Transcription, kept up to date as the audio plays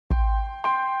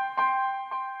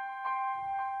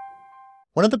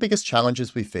One of the biggest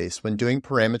challenges we face when doing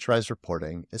parameterized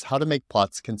reporting is how to make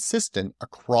plots consistent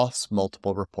across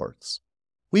multiple reports.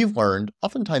 We've learned,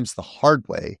 oftentimes the hard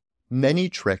way, many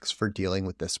tricks for dealing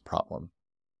with this problem.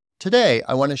 Today,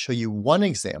 I want to show you one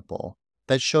example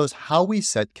that shows how we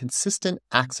set consistent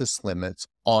axis limits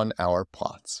on our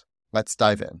plots. Let's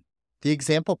dive in. The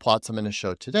example plots I'm going to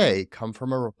show today come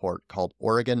from a report called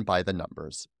Oregon by the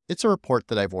Numbers. It's a report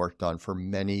that I've worked on for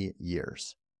many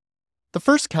years. The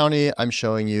first county I'm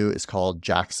showing you is called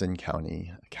Jackson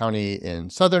County, a county in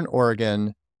southern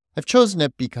Oregon. I've chosen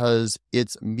it because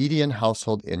its median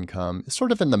household income is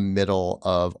sort of in the middle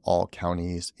of all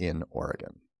counties in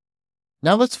Oregon.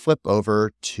 Now let's flip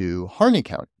over to Harney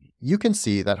County. You can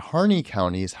see that Harney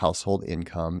County's household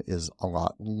income is a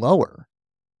lot lower.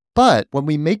 But when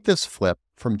we make this flip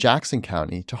from Jackson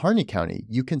County to Harney County,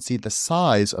 you can see the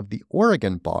size of the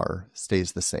Oregon bar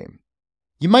stays the same.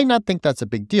 You might not think that's a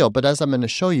big deal, but as I'm going to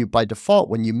show you, by default,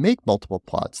 when you make multiple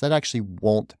plots, that actually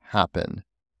won't happen,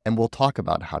 and we'll talk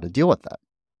about how to deal with that.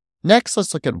 Next,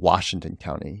 let's look at Washington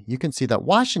County. You can see that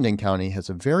Washington County has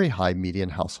a very high median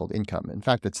household income. In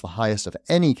fact, it's the highest of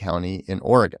any county in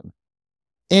Oregon.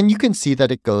 And you can see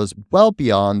that it goes well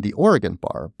beyond the Oregon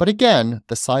bar, but again,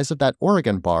 the size of that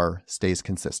Oregon bar stays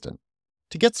consistent.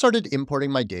 To get started importing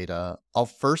my data, I'll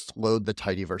first load the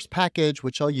tidyverse package,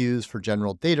 which I'll use for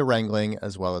general data wrangling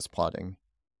as well as plotting.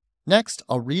 Next,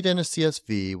 I'll read in a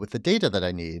CSV with the data that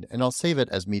I need, and I'll save it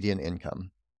as median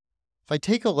income. If I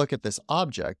take a look at this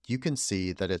object, you can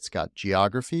see that it's got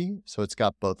geography, so it's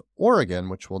got both Oregon,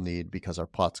 which we'll need because our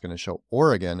plot's going to show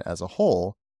Oregon as a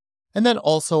whole, and then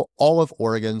also all of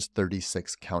Oregon's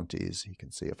 36 counties. You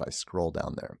can see if I scroll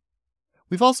down there.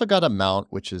 We've also got amount,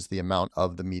 which is the amount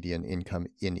of the median income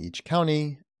in each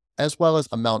county, as well as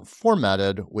amount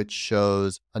formatted, which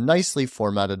shows a nicely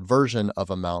formatted version of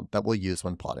amount that we'll use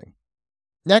when plotting.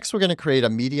 Next, we're going to create a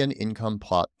median income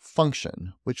plot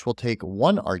function, which will take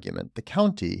one argument, the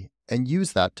county, and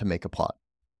use that to make a plot.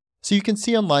 So you can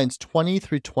see on lines 20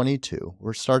 through 22,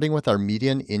 we're starting with our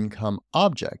median income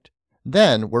object.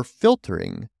 Then we're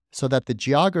filtering so that the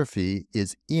geography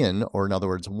is in, or in other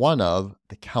words, one of,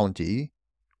 the county,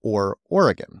 or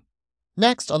Oregon.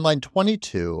 Next, on line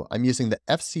 22, I'm using the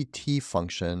FCT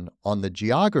function on the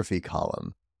geography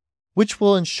column, which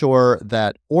will ensure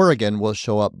that Oregon will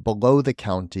show up below the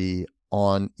county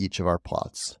on each of our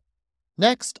plots.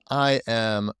 Next, I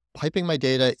am piping my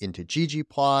data into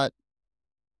ggplot.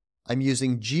 I'm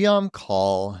using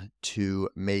geom_call to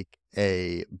make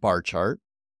a bar chart.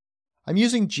 I'm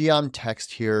using geom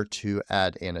text here to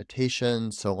add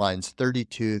annotations, so lines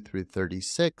 32 through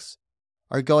 36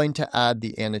 are going to add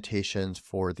the annotations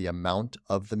for the amount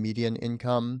of the median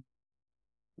income,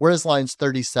 whereas lines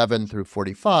 37 through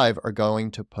 45 are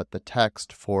going to put the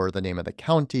text for the name of the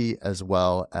county as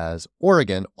well as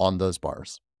Oregon on those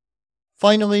bars.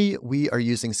 Finally, we are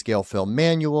using scale fill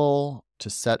manual to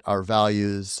set our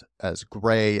values as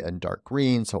gray and dark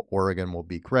green, so Oregon will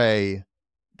be gray,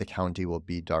 the county will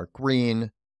be dark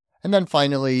green, and then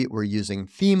finally, we're using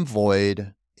theme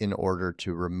void in order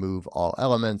to remove all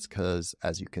elements because,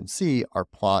 as you can see, our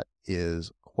plot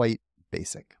is quite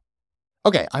basic.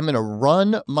 Okay, I'm going to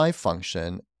run my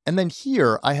function, and then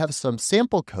here I have some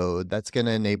sample code that's going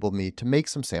to enable me to make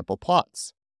some sample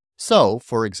plots. So,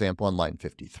 for example, on line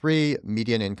 53,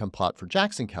 median income plot for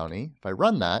Jackson County, if I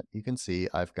run that, you can see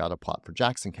I've got a plot for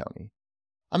Jackson County.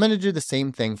 I'm going to do the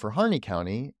same thing for Harney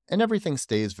County, and everything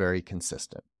stays very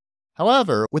consistent.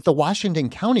 However, with the Washington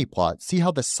County plot, see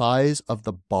how the size of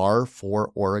the bar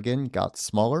for Oregon got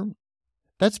smaller?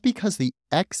 That's because the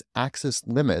x-axis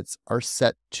limits are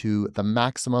set to the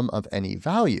maximum of any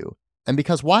value. And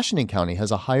because Washington County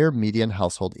has a higher median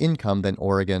household income than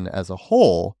Oregon as a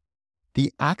whole,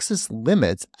 the axis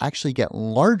limits actually get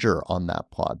larger on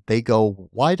that plot. They go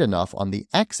wide enough on the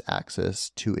x-axis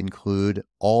to include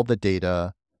all the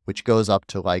data, which goes up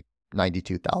to like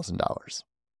 $92,000.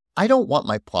 I don't want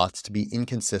my plots to be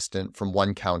inconsistent from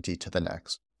one county to the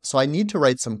next, so I need to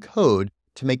write some code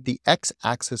to make the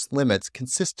x-axis limits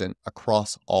consistent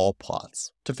across all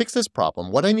plots. To fix this problem,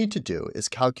 what I need to do is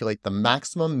calculate the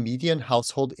maximum median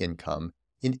household income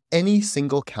in any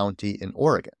single county in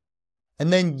Oregon,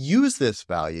 and then use this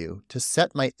value to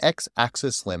set my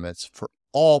x-axis limits for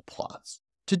all plots.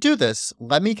 To do this,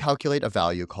 let me calculate a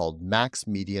value called max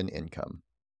median income.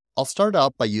 I'll start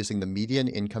out by using the median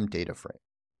income data frame.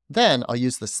 Then I'll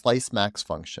use the slice max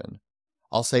function.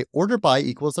 I'll say order by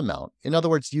equals amount. In other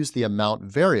words, use the amount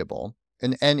variable,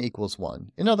 and n equals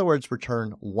 1. In other words,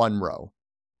 return one row.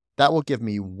 That will give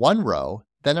me one row.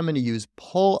 Then I'm going to use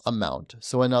pull amount.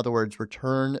 So in other words,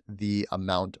 return the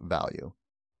amount value.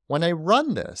 When I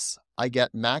run this, I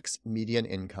get max median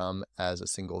income as a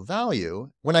single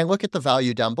value. When I look at the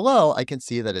value down below, I can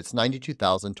see that it's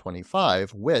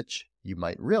 92,025, which you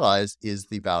might realize is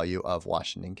the value of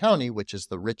Washington County, which is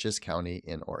the richest county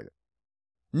in Oregon.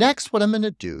 Next, what I'm going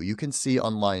to do, you can see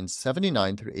on lines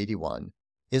 79 through 81,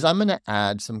 is I'm going to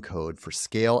add some code for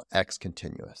scale x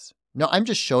continuous. Now, I'm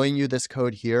just showing you this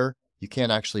code here. You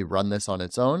can't actually run this on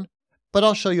its own, but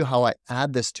I'll show you how I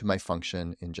add this to my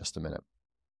function in just a minute.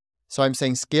 So I'm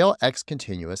saying scale x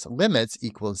continuous limits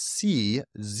equals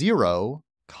C0,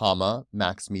 comma,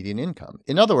 max median income.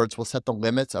 In other words, we'll set the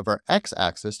limits of our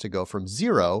x-axis to go from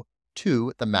 0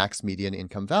 to the max median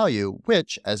income value,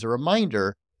 which, as a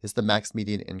reminder, is the max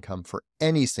median income for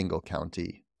any single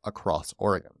county across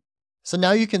Oregon. So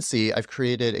now you can see I've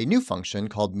created a new function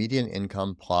called median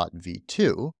income plot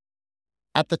v2.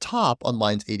 At the top on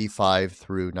lines 85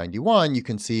 through 91, you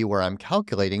can see where I'm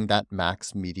calculating that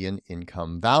max median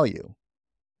income value.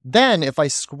 Then if I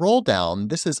scroll down,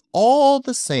 this is all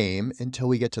the same until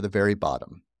we get to the very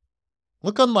bottom.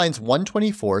 Look on lines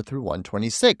 124 through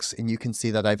 126, and you can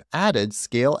see that I've added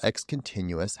scale x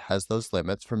continuous has those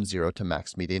limits from 0 to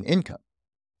max median income.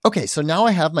 Okay, so now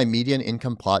I have my median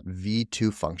income plot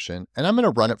v2 function, and I'm going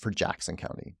to run it for Jackson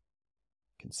County.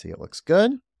 You can see it looks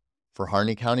good. For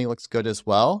Harney County, it looks good as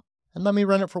well. And let me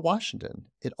run it for Washington.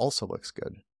 It also looks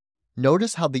good.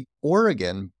 Notice how the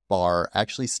Oregon bar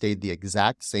actually stayed the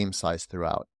exact same size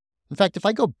throughout. In fact, if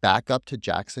I go back up to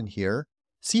Jackson here,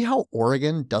 see how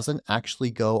Oregon doesn't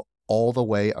actually go all the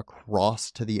way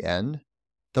across to the end?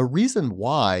 The reason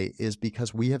why is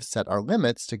because we have set our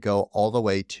limits to go all the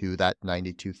way to that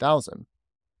 92,000.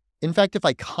 In fact, if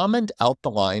I comment out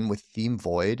the line with theme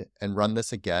void and run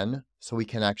this again so we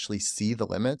can actually see the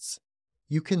limits,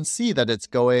 you can see that it's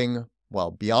going, well,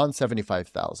 beyond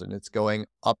 75,000. It's going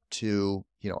up to,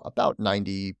 about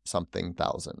 90-something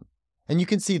thousand. And you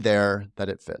can see there that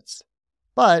it fits.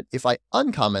 But if I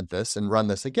uncomment this and run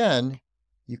this again,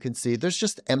 you can see there's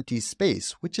just empty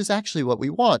space, which is actually what we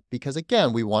want because,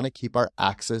 again, we want to keep our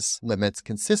axis limits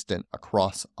consistent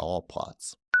across all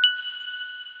plots.